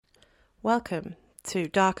Welcome to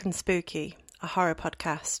Dark and Spooky, a horror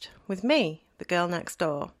podcast with me, the girl next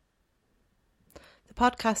door. The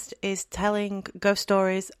podcast is telling ghost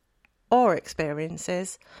stories or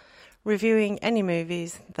experiences, reviewing any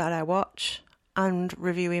movies that I watch, and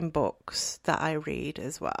reviewing books that I read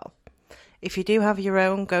as well. If you do have your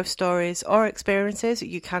own ghost stories or experiences,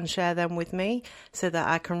 you can share them with me so that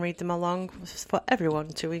I can read them along for everyone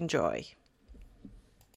to enjoy.